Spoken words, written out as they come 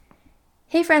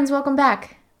Hey friends, welcome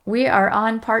back. We are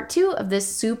on part 2 of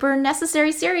this super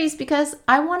necessary series because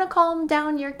I want to calm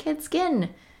down your kid's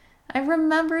skin. I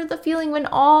remember the feeling when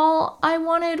all I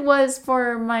wanted was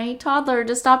for my toddler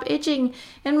to stop itching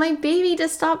and my baby to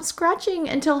stop scratching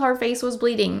until her face was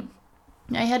bleeding.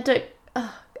 I had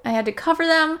to cover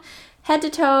them head to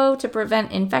toe to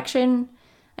prevent infection.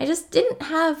 I just didn't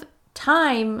have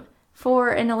time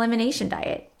for an elimination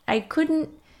diet. I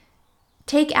couldn't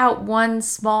take out one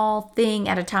small thing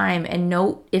at a time and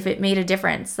note if it made a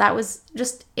difference. It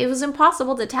was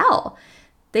impossible to tell.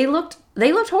 They looked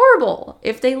horrible.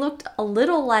 If they looked a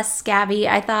little less scabby,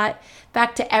 I thought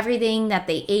back to everything that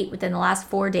they ate within the last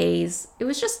 4 days. It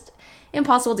was just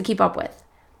impossible to keep up with.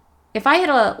 If I had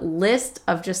a list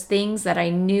of just things that I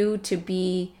knew to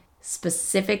be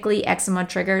specifically eczema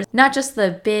triggers, not just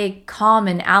the big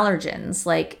common allergens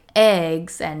like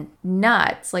eggs and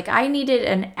nuts, like I needed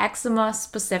an eczema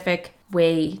specific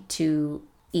way to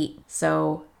eat.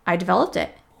 So I developed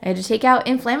it. I had to take out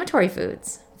inflammatory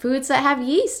foods that have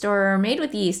yeast or are made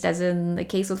with yeast, as in the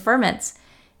case with ferments.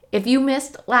 If you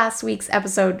missed last week's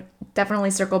episode,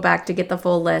 definitely circle back to get the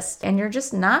full list. And you're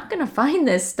just not going to find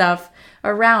this stuff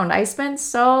around. I spent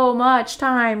so much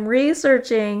time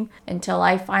researching until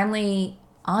I finally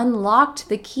unlocked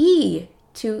the key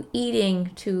to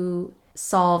eating to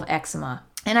solve eczema.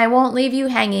 And I won't leave you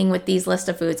hanging with these list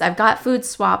of foods. I've got food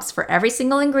swaps for every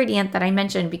single ingredient that I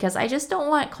mentioned because I just don't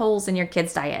want holes in your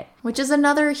kid's diet, which is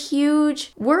another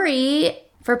huge worry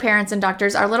for parents and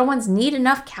doctors. Our little ones need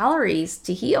enough calories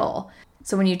to heal.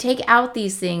 So when you take out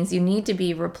these things, you need to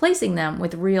be replacing them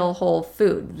with real whole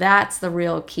food. That's the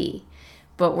real key.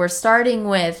 But we're starting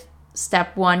with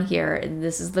step 1 here, and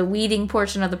this is the weeding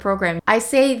portion of the program. I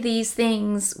say these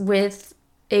things with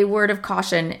a word of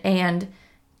caution, and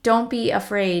don't be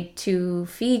afraid to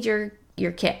feed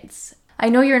your kids. I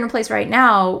know you're in a place right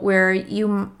now where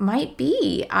you might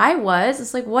be. I was.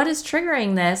 It's like, what is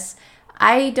triggering this?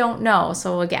 I don't know.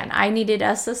 So again, I needed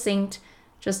a succinct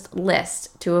just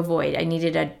list to avoid. I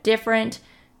needed a different,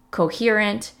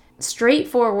 coherent,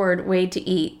 straightforward way to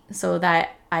eat so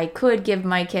that I could give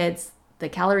my kids the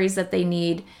calories that they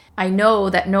need. I know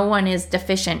that no one is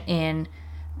deficient in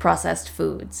processed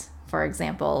foods, for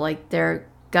example. Like, they're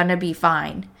gonna be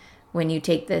fine when you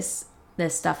take this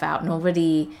stuff out.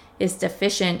 Nobody is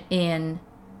deficient in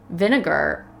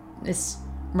vinegar.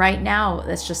 Right now,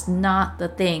 that's just not the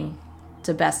thing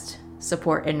to best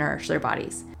support and nourish their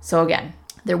bodies. So again,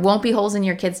 there won't be holes in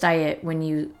your kids' diet when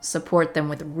you support them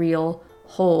with real,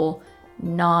 whole,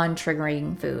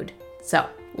 non-triggering food. So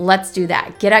let's do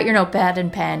that. Get out your notepad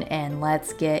and pen and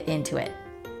let's get into it.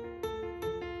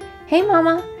 Hey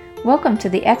mama, welcome to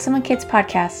the Eczema Kids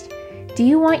podcast. Do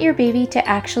you want your baby to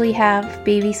actually have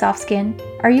baby soft skin?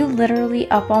 Are you literally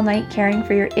up all night caring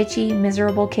for your itchy,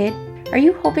 miserable kid? Are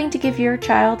you hoping to give your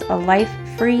child a life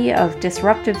free of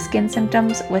disruptive skin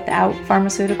symptoms without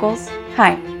pharmaceuticals?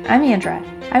 Hi, I'm Andra.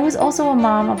 I was also a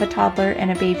mom of a toddler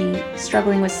and a baby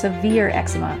struggling with severe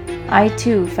eczema. I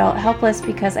too felt helpless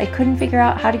because I couldn't figure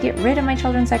out how to get rid of my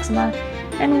children's eczema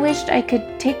and wished I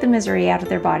could take the misery out of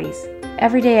their bodies.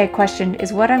 Every day I questioned,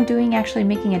 is what I'm doing actually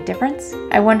making a difference?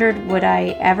 I wondered, would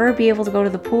I ever be able to go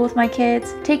to the pool with my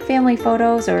kids, take family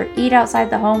photos, or eat outside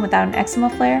the home without an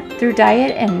eczema flare? Through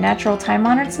diet and natural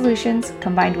time-honored solutions,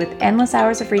 combined with endless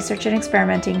hours of research and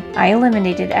experimenting, I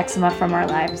eliminated eczema from our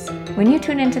lives. When you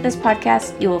tune into this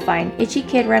podcast, you will find itchy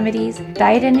kid remedies,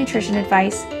 diet and nutrition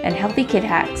advice, and healthy kid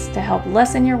hacks to help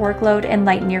lessen your workload and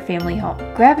lighten your family home.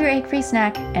 Grab your egg-free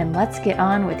snack, and let's get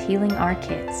on with healing our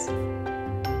kids.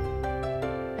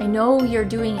 I know you're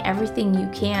doing everything you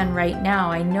can right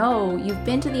now. I know you've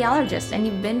been to the allergist and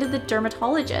you've been to the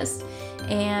dermatologist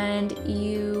and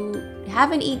you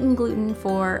haven't eaten gluten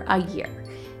for a year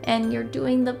and you're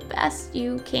doing the best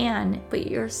you can, but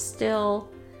you're still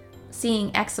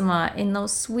seeing eczema in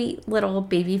those sweet little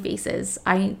baby faces.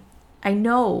 I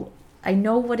know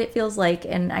what it feels like,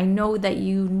 and I know that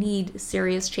you need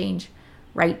serious change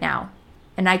right now.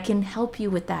 And I can help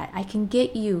you with that. I can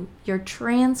get you your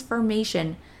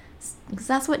transformation, because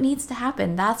that's what needs to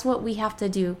happen. That's what we have to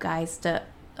do, guys, to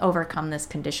overcome this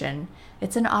condition.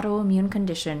 It's an autoimmune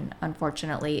condition,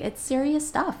 unfortunately. It's serious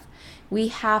stuff. We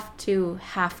have to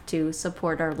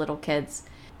support our little kids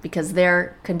because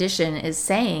their condition is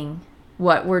saying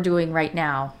what we're doing right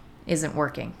now isn't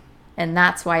working. And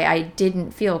that's why I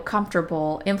didn't feel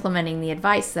comfortable implementing the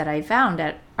advice that I found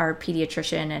at our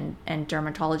pediatrician and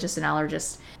dermatologist and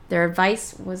allergist. Their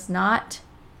advice was not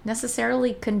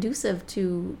necessarily conducive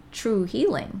to true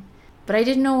healing, but I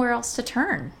didn't know where else to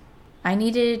turn. I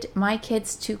needed my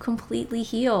kids to completely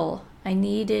heal. I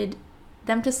needed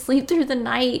them to sleep through the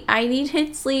night. I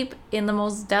needed sleep in the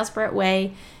most desperate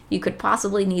way you could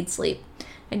possibly need sleep.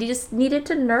 And you just needed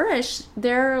to nourish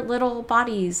their little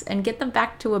bodies and get them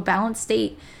back to a balanced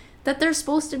state that they're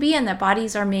supposed to be in, that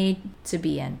bodies are made to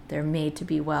be in. They're made to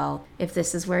be well. If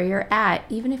this is where you're at,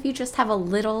 even if you just have a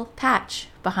little patch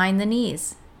behind the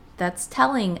knees, that's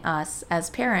telling us as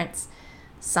parents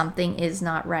something is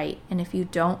not right. And if you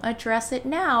don't address it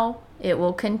now, it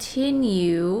will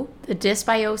continue the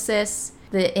dysbiosis,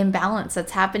 the imbalance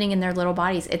that's happening in their little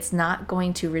bodies. It's not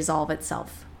going to resolve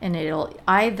itself. And it'll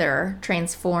either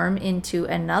transform into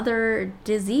another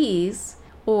disease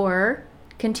or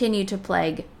continue to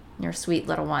plague your sweet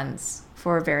little ones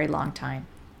for a very long time.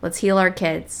 Let's heal our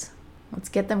kids. Let's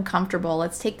get them comfortable.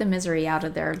 Let's take the misery out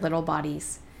of their little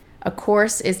bodies. A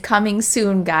course is coming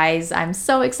soon, guys. I'm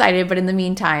so excited. But in the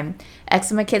meantime,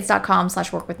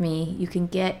 eczemakids.com/workwithme. You can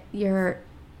get your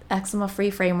eczema free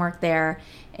framework there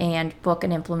and book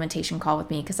an implementation call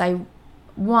with me because I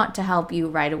want to help you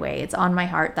right away. It's on my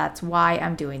heart. That's why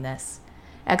I'm doing this.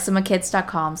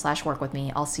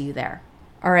 eczemakids.com/workwithme. I'll see you there.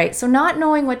 All right, so not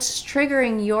knowing what's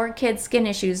triggering your kids' skin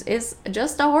issues is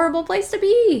just a horrible place to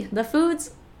be. The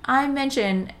foods I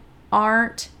mentioned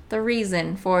aren't the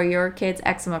reason for your kid's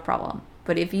eczema problem.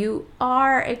 But if you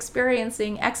are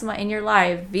experiencing eczema in your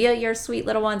life via your sweet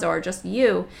little ones or just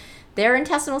you, their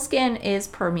intestinal skin is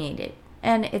permeated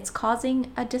and it's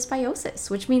causing a dysbiosis,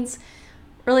 which means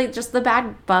really just the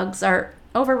bad bugs are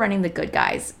overrunning the good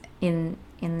guys in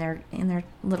their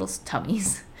little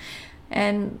tummies.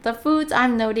 And the foods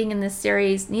I'm noting in this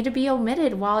series need to be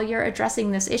omitted while you're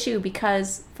addressing this issue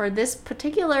because for this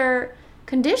particular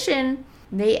condition,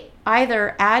 they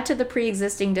either add to the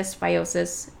pre-existing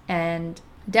dysbiosis and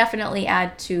definitely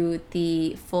add to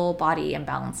the full body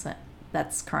imbalance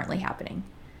that's currently happening.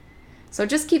 So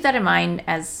just keep that in mind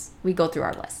as we go through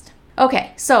our list.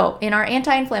 Okay, so in our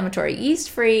anti-inflammatory,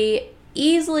 yeast-free,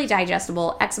 easily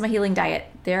digestible eczema healing diet,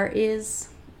 there is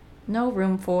no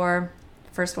room for,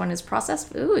 first one is processed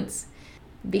foods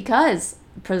because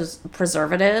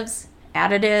preservatives,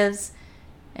 additives,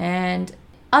 and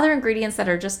other ingredients that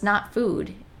are just not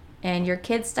food. And your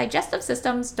kids' digestive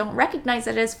systems don't recognize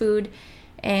it as food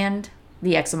and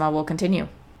the eczema will continue.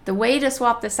 The way to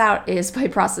swap this out is by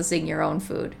processing your own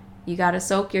food. You got to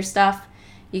soak your stuff.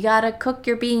 You got to cook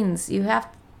your beans. You have,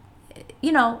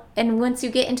 and once you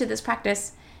get into this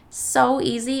practice, so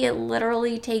easy, it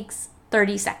literally takes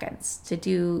 30 seconds to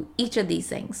do each of these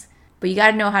things. But you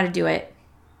got to know how to do it.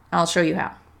 I'll show you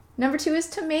how. Number 2 is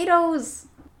tomatoes.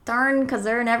 Darn, because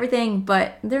they're in everything,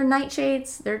 but they're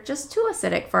nightshades. They're just too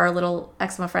acidic for our little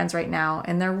eczema friends right now.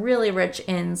 And they're really rich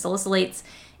in salicylates,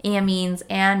 amines,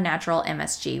 and natural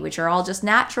MSG, which are all just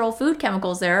natural food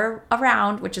chemicals that are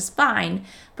around, which is fine,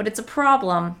 but it's a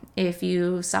problem if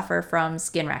you suffer from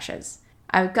skin rashes.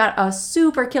 I've got a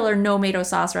super killer no-mato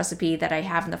sauce recipe that I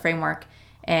have in the framework,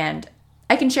 and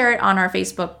I can share it on our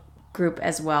Facebook group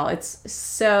as well. It's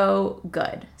so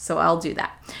good, so I'll do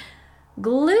that.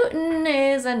 Gluten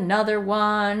is another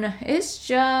one. It's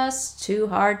just too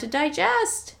hard to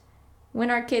digest when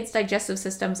our kids' digestive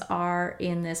systems are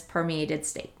in this permeated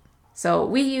state. So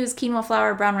we use quinoa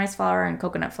flour, brown rice flour, and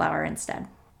coconut flour instead.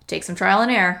 Take some trial and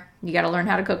error. You got to learn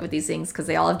how to cook with these things because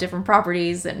they all have different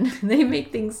properties and they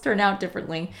make things turn out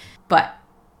differently. But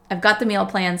I've got the meal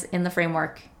plans in the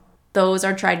framework. Those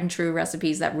are tried and true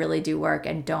recipes that really do work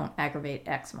and don't aggravate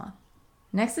eczema.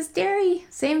 Next is dairy.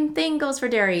 Same thing goes for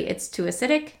dairy. It's too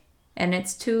acidic and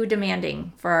it's too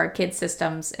demanding for our kids'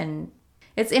 systems, and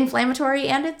it's inflammatory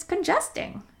and it's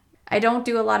congesting. I don't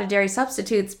do a lot of dairy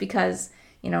substitutes because,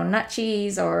 nut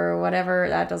cheese or whatever,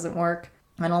 that doesn't work.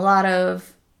 And a lot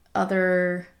of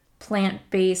other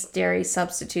plant-based dairy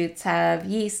substitutes have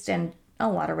yeast and a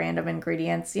lot of random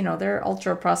ingredients. They're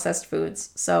ultra-processed foods.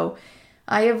 So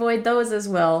I avoid those as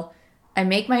well. I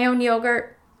make my own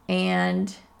yogurt,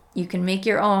 and you can make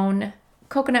your own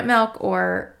coconut milk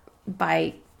or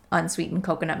buy unsweetened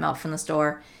coconut milk from the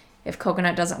store. If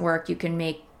coconut doesn't work, you can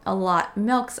make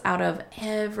milks out of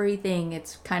everything.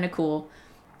 It's kind of cool.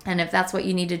 And if that's what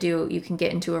you need to do, you can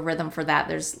get into a rhythm for that.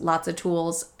 There's lots of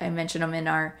tools. I mentioned them in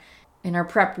our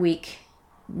prep week.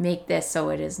 Make this so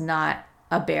it is not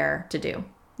a bear to do.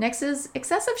 Next is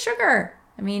excessive sugar.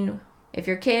 If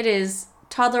your kid is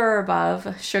toddler or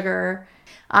above, sugar,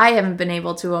 I haven't been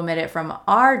able to omit it from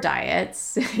our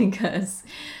diets because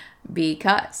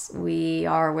we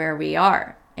are where we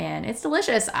are. And it's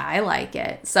delicious. I like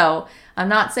it. So I'm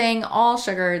not saying all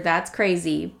sugar, that's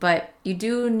crazy, but you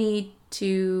do need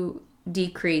to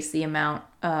decrease the amount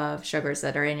of sugars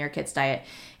that are in your kid's diet.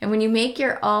 And when you make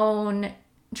your own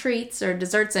treats or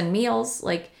desserts and meals,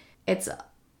 it's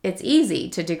it's easy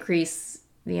to decrease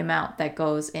the amount that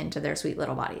goes into their sweet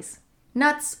little bodies.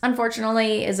 Nuts,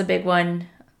 unfortunately, is a big one.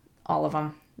 All of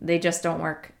them. They just don't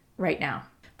work right now.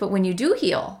 But when you do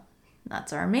heal,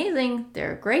 nuts are amazing.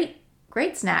 They're a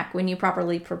great snack when you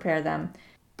properly prepare them.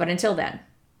 But until then,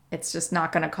 it's just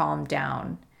not going to calm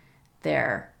down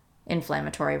their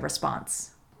inflammatory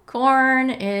response. Corn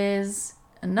is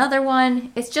another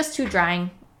one. It's just too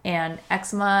drying, and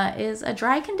eczema is a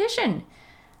dry condition.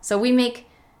 So we make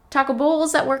taco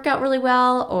bowls that work out really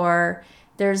well, or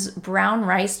there's brown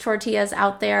rice tortillas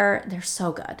out there. They're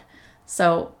so good.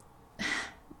 So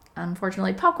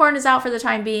unfortunately, popcorn is out for the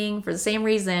time being for the same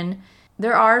reason.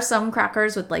 There are some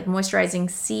crackers with like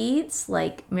moisturizing seeds,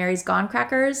 like Mary's Gone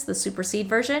crackers, the super seed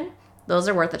version. Those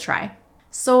are worth a try.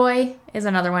 Soy is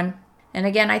another one. And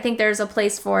again, I think there's a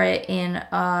place for it in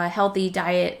a healthy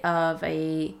diet of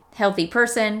a healthy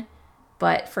person.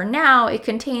 But for now, it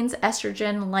contains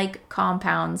estrogen-like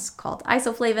compounds called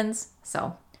isoflavones.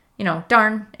 So,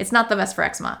 darn, it's not the best for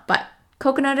eczema. But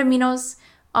coconut aminos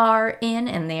are in,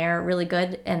 and they're really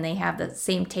good. And they have the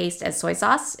same taste as soy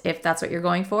sauce, if that's what you're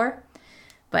going for.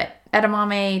 But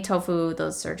edamame, tofu,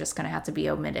 those are just going to have to be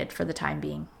omitted for the time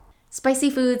being. Spicy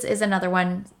foods is another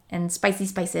one. And spicy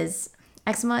spices.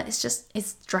 Eczema is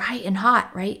it's dry and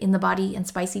hot, right, in the body. And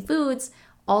spicy foods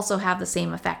also have the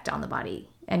same effect on the body.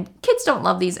 And kids don't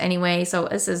love these anyway, so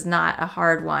this is not a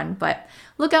hard one. But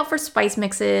look out for spice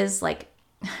mixes like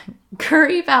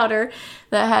curry powder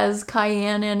that has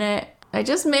cayenne in it. I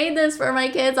just made this for my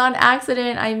kids on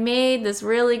accident. I made this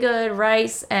really good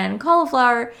rice and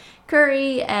cauliflower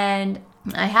curry, and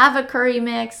I have a curry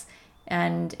mix,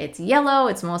 and it's yellow.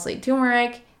 It's mostly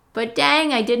turmeric. But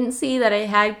dang, I didn't see that it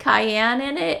had cayenne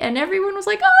in it, and everyone was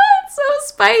like, oh, it's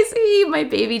so spicy. My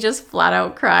baby just flat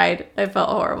out cried. I felt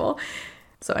horrible.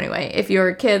 So anyway, if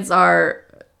your kids are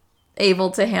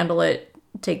able to handle it,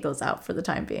 take those out for the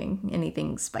time being.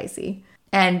 Anything spicy.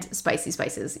 And spicy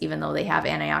spices, even though they have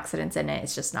antioxidants in it,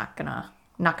 it's just not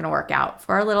gonna work out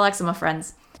for our little eczema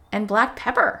friends. And black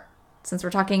pepper, since we're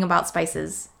talking about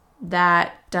spices,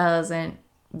 that doesn't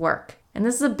work. And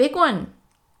this is a big one.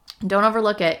 Don't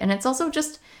overlook it. And it's also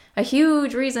just a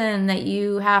huge reason that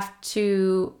you have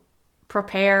to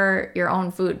prepare your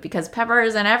own food, because pepper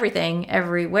is in everything,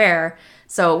 everywhere.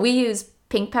 So we use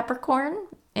pink peppercorn.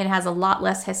 It has a lot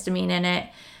less histamine in it,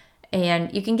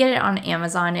 and you can get it on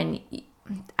Amazon, and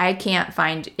I can't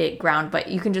find it ground, but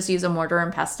you can just use a mortar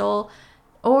and pestle,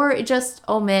 or just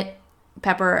omit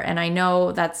pepper. And I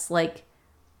know that's like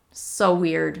so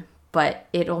weird, but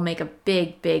it'll make a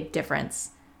big, big difference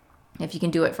if you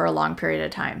can do it for a long period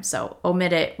of time. So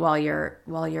omit it while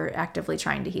you're actively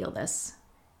trying to heal this.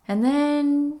 And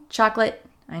then chocolate.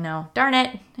 I know, darn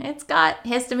it, it's got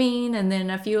histamine and then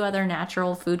a few other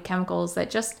natural food chemicals that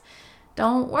just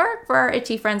don't work for our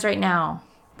itchy friends right now.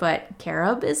 But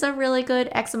carob is a really good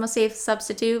eczema-safe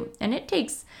substitute, and it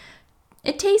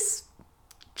tastes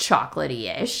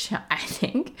chocolatey-ish, I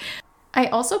think. I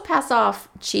also pass off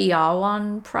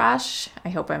Chyawanprash. I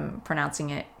hope I'm pronouncing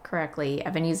it correctly.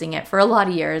 I've been using it for a lot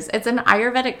of years. It's an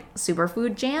Ayurvedic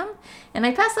superfood jam, and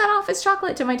I pass that off as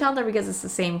chocolate to my toddler because it's the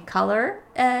same color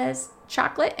as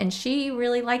chocolate, and she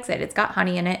really likes it. It's got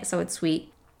honey in it, so it's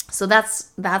sweet. So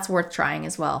that's worth trying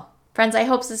as well. Friends, I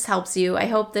hope this helps you. I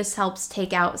hope this helps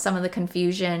take out some of the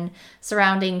confusion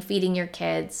surrounding feeding your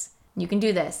kids. You can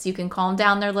do this. You can calm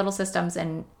down their little systems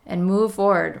and move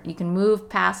forward. You can move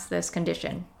past this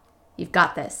condition. You've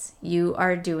got this. You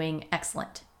are doing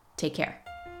excellent. Take care.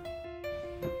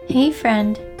 Hey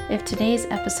friend, if today's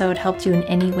episode helped you in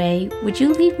any way, would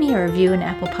you leave me a review in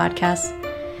Apple Podcasts?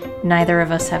 Neither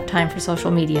of us have time for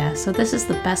social media, so this is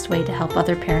the best way to help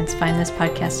other parents find this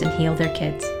podcast and heal their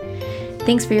kids.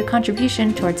 Thanks for your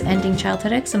contribution towards ending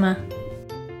childhood eczema.